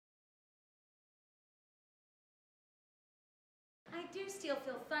do still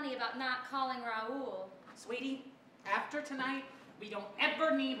feel funny about not calling Raoul. Sweetie, after tonight, we don't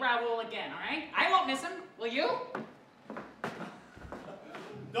ever need Raoul again, all right? I won't miss him, will you?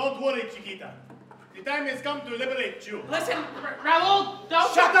 Don't worry, Chiquita. The time has come to liberate you. Listen, Raoul,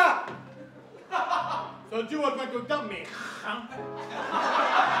 don't... Shut up! So you are going to dump me, huh?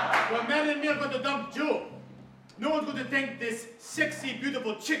 Well, man and me are going to dump you. No one's going to take this sexy,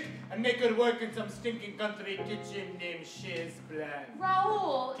 beautiful chick and make her work in some stinking country kitchen named Chez Blanc.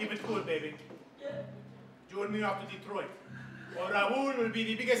 Raoul! Keep it cool, baby. You and me off to Detroit. Or Raoul will be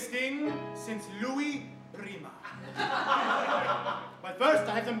the biggest thing since Louis Prima. But first,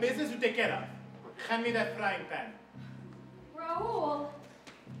 I have some business to take care of. Hand me that frying pan. Raoul!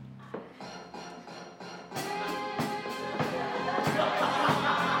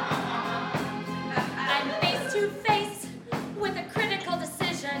 I'm face to face with a critical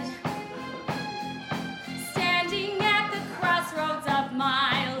decision. Standing at the crossroads of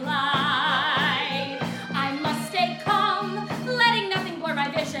my life. I must stay calm, letting nothing blur my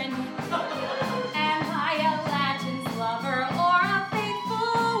vision. Am I Aladdin's lover or a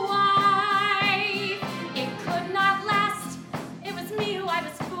faithful wife? It could not last. It was me who I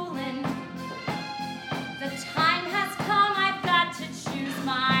was fooling. The time has come, I've got to choose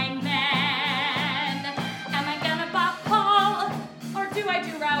my man. Am I gonna bop Paul, or do I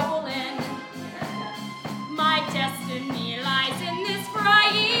do Raoul in? My destiny lies in this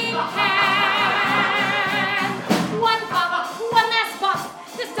frying pan.